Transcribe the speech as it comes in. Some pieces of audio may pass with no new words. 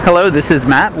Hello, this is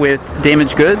Matt with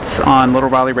Damaged Goods on Little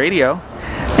Raleigh Radio,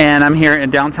 and I'm here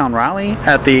in downtown Raleigh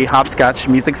at the Hopscotch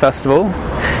Music Festival,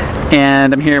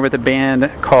 and I'm here with a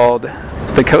band called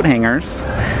The Coat Hangers,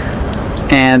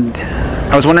 and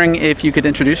I was wondering if you could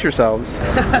introduce yourselves.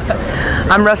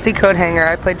 I'm Rusty Coat Hanger.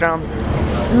 I play drums.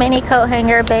 Minnie Coat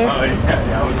Hanger, bass.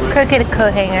 Crooked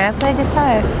Coat Hanger. I play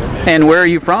guitar. And where are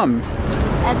you from?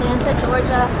 Atlanta,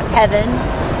 Georgia. Heaven.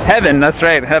 Heaven, that's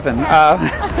right, Heaven. Hell.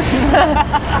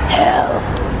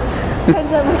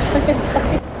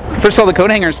 First of all, the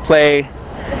Coat Hangers play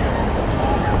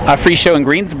a free show in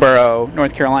Greensboro,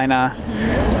 North Carolina,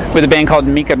 with a band called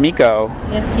Mika Miko.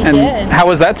 Yes, you and did. How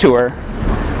was that tour?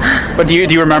 But do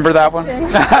you remember that one?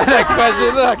 Next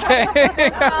question. Okay.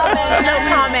 No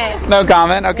comment. No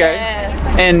comment. Okay.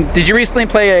 Yeah. And did you recently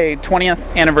play a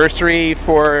 20th anniversary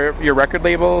for your record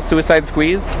label, Suicide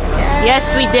Squeeze?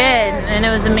 Yes, we did, and it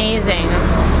was amazing.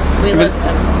 We loved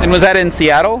them. And was that in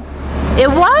Seattle? It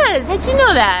was. How'd you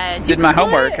know that? Did my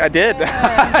homework. I did.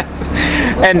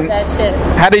 And That shit.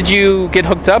 how did you get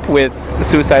hooked up with the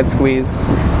Suicide Squeeze?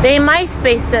 They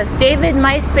MySpaced us. David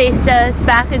MySpaced us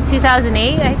back in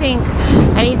 2008, I think.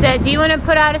 And he said, do you want to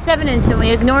put out a 7-inch? And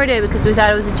we ignored it because we thought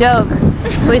it was a joke.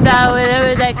 We thought it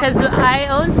was like, because I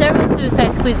own several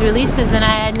Suicide Squeeze releases and I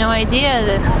had no idea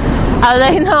that. I was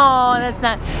like, no, that's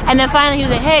not. And then finally he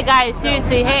was like, hey guys,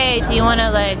 seriously, hey, do you want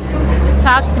to like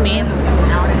talk to me?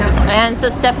 And so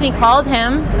Stephanie called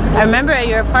him. I remember at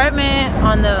your apartment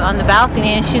on the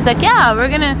balcony, and she was like, yeah, we're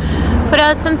gonna put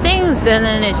out some things. And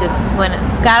then it just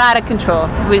got out of control.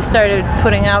 We started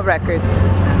putting out records.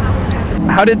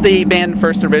 How did the band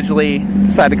first originally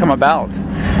decide to come about?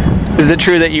 Is it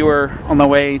true that you were on the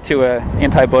way to an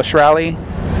anti-Bush rally?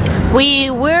 We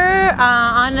were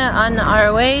on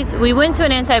our way. We went to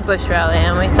an anti-Bush rally,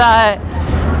 and we thought,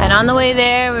 and on the way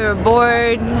there, we were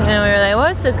bored, and we were like,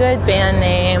 what's a good band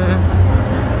name?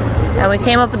 And we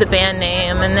came up with a band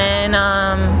name, and then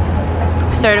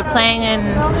we started playing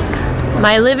in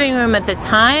my living room at the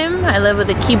time. I lived with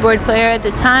a keyboard player at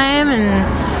the time, and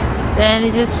then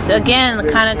it just, again,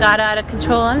 kind of got out of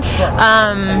control.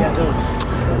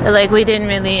 Like, we didn't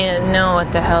really know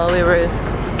what the hell we were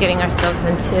getting ourselves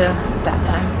into at that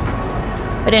time.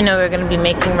 I didn't know we were going to be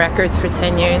making records for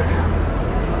 10 years.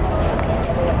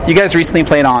 You guys recently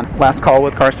played on Last Call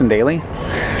with Carson Daly.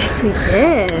 Yes, we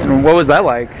did. And what was that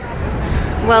like?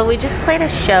 Well, we just played a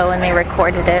show and they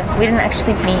recorded it. We didn't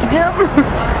actually meet him.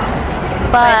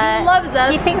 But he loves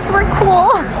us. He thinks we're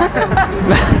cool.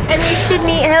 And we should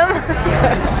meet him.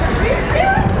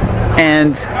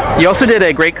 And you also did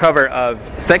a great cover of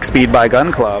Sex Speed by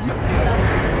Gun Club.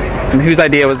 And whose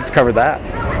idea was to cover that?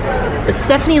 It was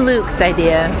Stephanie Luke's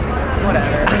idea.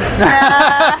 Whatever.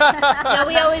 No,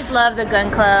 we always loved the Gun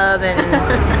Club and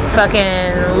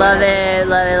fucking love it.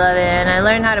 And I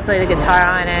learned how to play the guitar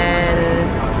on it.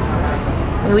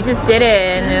 And we just did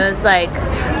it. And it was like,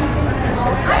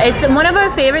 it's one of our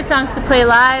favorite songs to play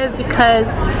live because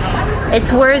it's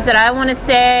words that I want to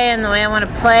say and the way I want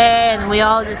to play, and we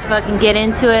all just fucking get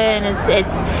into it. And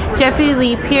it's Jeffrey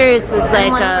Lee Pierce was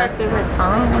like one of our favorite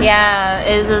songs. Yeah,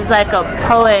 it was like a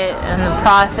poet and the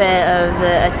prophet of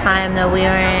a time that we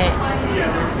weren't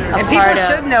And people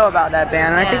should know about that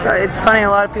band. And I think it's funny, a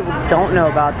lot of people don't know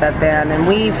about that band. And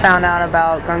we found out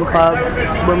about Gun Club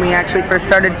when we actually first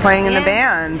started playing in the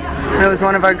band. And it was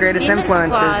one of our greatest Demon's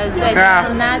influences. Claws. I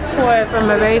did on that tour, from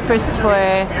our very first tour.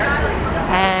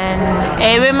 And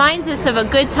it reminds us of a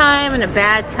good time and a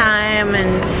bad time,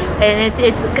 and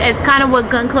it's kind of what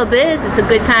Gun Club is. It's a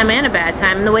good time and a bad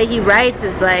time. And the way he writes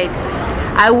is like,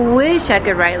 I wish I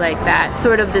could write like that.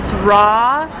 Sort of this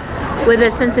raw, with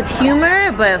a sense of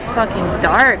humor, but fucking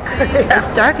dark.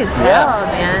 It's dark as hell,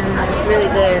 man. It's really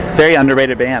good. Very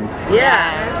underrated band.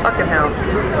 Yeah, fucking hell.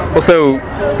 Also,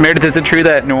 Meredith, is it true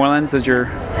that New Orleans is your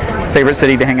favorite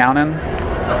city to hang out in?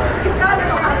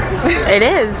 It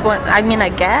is. I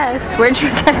guess. Where'd you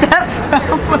get that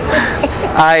from?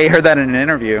 I heard that in an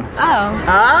interview.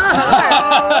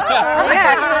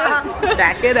 Yes.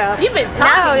 Back it up. You've been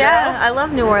talking, Oh, yeah. girl. I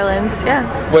love New Orleans. Yeah.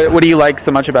 What do you like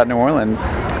so much about New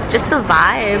Orleans? Just the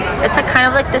vibe. It's like kind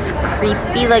of like this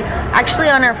creepy, like, actually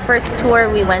on our first tour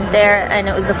we went there and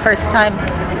it was the first time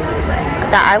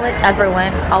that I ever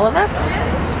went. All of us?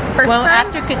 First Well, time?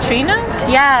 after Katrina?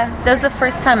 Yeah, that was the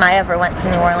first time I ever went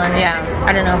to New Orleans. Yeah.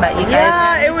 I don't know about you guys.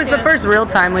 Yeah, it was the first real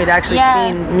time we'd actually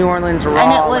seen New Orleans raw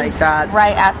And it was like that.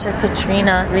 right after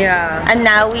Katrina. Yeah. And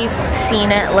now we've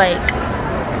seen it, like,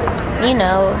 you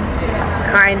know,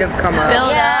 Kind of come up.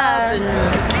 Build Yeah. up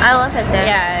and I love it there.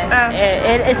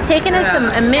 Yeah, it's taken us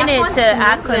a minute to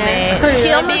acclimate.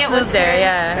 She almost moved there.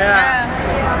 Yeah.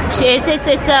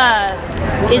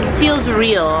 It feels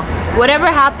real. Whatever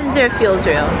happens there feels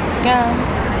real.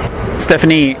 Yeah.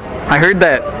 Stephanie, I heard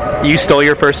that you stole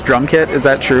your first drum kit. Is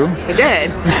that true? He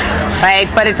did.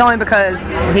 But it's only because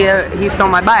he stole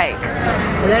my bike.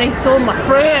 And then he stole my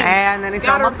friend. And then he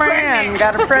stole my friend.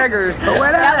 Got her preggers. But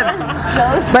what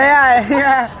else? But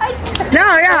yeah.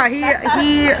 No,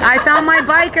 yeah. I found my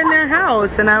bike in their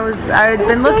house, and I'd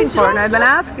been looking for it, and I'd been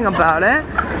asking about it.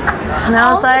 And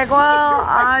I was like, well,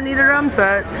 I need a drum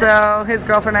set. So his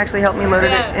girlfriend actually helped me load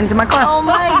it into my car. Oh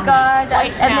my god!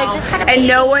 And they just had a and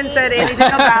no one said anything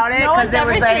about it because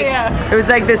it was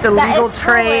like this illegal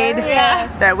trade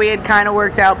that we had kind of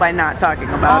worked out by not talking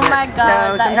about it. Oh my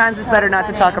god! So sometimes it's better not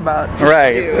to talk about.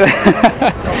 Right.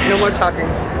 No more talking.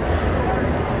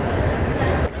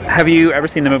 Have you ever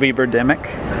seen the movie Birdemic?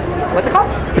 What's it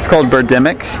called? It's called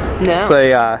Birdemic. No.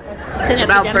 It's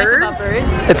about birds?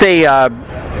 It's a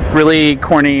really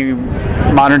corny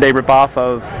modern day ripoff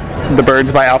of The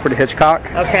Birds by Alfred Hitchcock.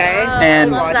 Okay.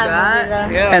 And watch that.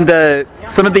 Yeah. And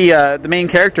some of the main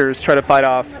characters try to fight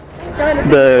off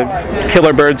the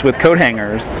killer birds with coat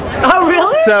hangers. Oh,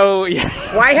 really? So yeah.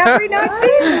 Why have we not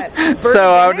seen that?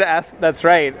 So I would ask. That's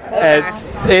right. Okay.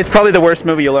 It's probably the worst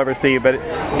movie you'll ever see, but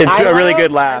it's a really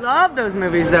good laugh. I love those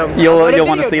movies, though. You'll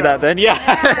want to see that then. Yeah.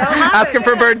 Ask him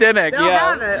for Birdemic. They'll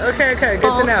have it. Okay. Good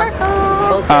Full to know.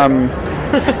 circle. Full circle.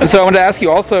 And so I wanted to ask you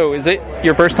also, is it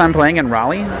your first time playing in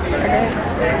Raleigh?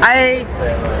 I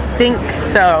think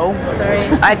so. Sorry.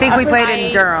 I think we played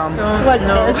in Durham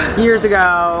years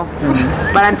ago,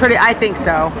 but I think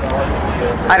so.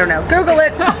 I don't know. Google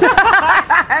it.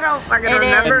 I don't fucking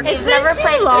remember. It's never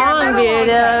played Too long, dude.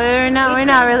 We're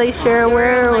not really sure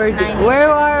where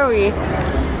are we.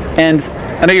 And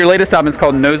I know your latest album is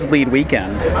called Nosebleed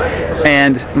Weekend,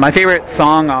 and my favorite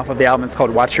song off of the album is called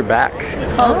Watch Your Back.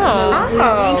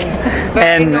 Oh.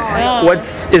 And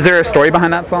is there a story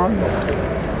behind that song?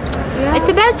 It's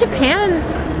about Japan.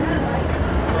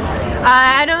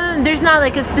 There's not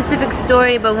like a specific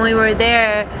story, but when we were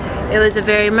there, it was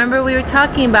remember we were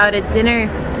talking about at dinner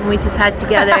we just had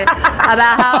together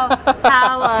about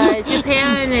how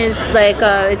Japan is like,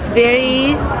 it's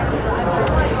very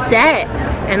set,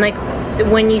 and like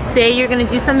when you say you're going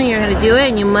to do something, you're going to do it,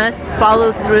 and you must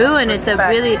follow through, and it's a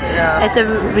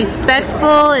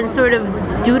respectful and sort of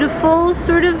dutiful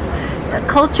sort of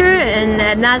culture,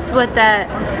 and that's what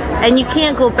and you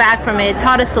can't go back from it. It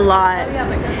taught us a lot.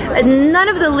 None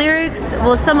of the lyrics,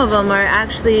 well, some of them are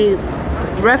actually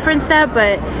reference that,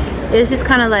 but it's just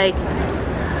kind of like,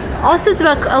 also it's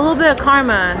about a little bit of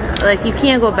karma. Like, you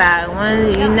can't go back.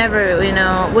 You never,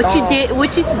 what you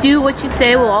do, what you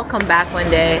say will all come back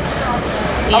one day.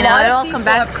 A lot of people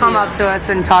have come up to us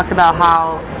and talked about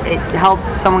how it helped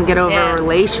someone get over a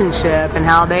relationship, and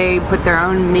how they put their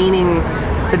own meaning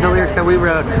to the lyrics that we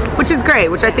wrote, which is great,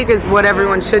 which I think is what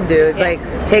everyone should do, is like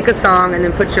take a song and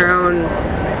then put your own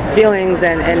feelings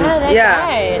and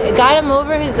guy. It got him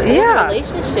over his old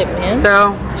relationship, man.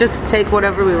 So just take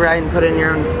whatever we write and put it in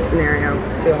your own scenario.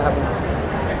 See what happens.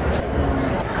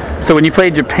 So when you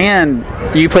played Japan,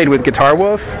 you played with Guitar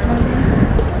Wolf.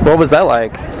 What was that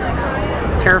like?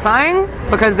 Terrifying,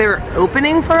 because they were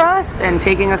opening for us and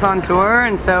taking us on tour,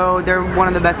 and so they're one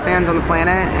of the best bands on the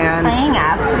planet, and playing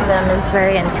after them is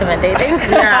very intimidating.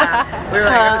 Yeah, we were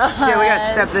like, oh shit, we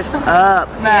gotta step this up.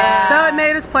 Yeah. So it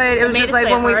made us play. It was just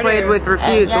like when we played with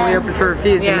Refuse, when we opened for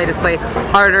Refuse, it made us play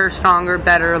harder, stronger,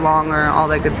 better, longer, all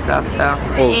that good stuff. So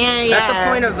that's the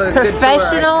point of a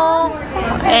professional good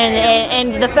tour.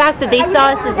 and the fact that they saw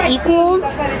us as equals,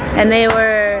 and they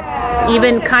were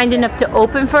even kind enough to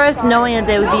open for us, knowing that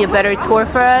they would be a better tour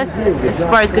for us as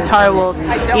far as Guitar Wolf,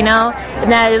 and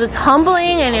that it was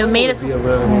humbling, and it made us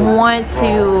want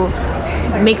to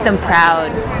make them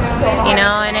proud,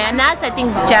 and that's, I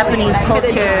think, Japanese culture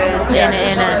is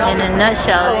in a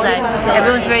nutshell. It's like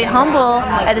everyone's very humble,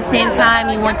 at the same time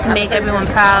you want to make everyone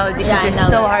proud because they're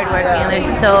so hardworking and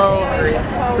they're so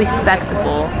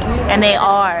respectable, and they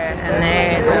are, and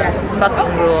they're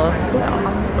fucking rule. So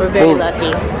we're very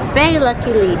lucky. Very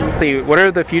lucky ladies. What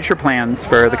are the future plans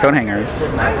for the Coat Hangers?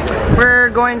 We're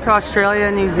going to Australia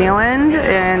and New Zealand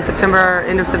in September,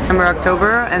 end of September,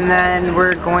 October, and then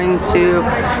we're going to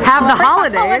have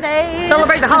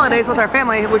celebrate the holidays with our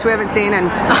family, which we haven't seen in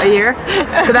a year.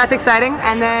 So that's exciting.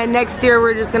 And then next year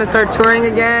we're just going to start touring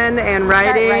again and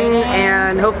writing,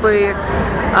 and hopefully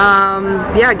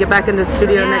get back in the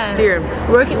studio next year.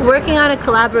 Working on a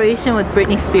collaboration with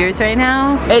Britney Spears right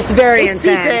now. It's very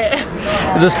intense.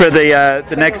 Is this for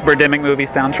the next Birdemic movie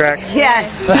soundtrack?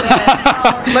 Yes.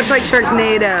 Much like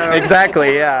Sharknado.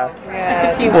 Exactly, yeah.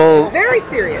 Yes. Well, it's very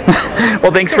serious.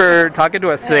 Well, thanks for talking to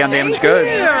us today on Damaged Goods.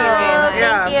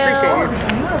 Yeah, Thank you. Appreciate it.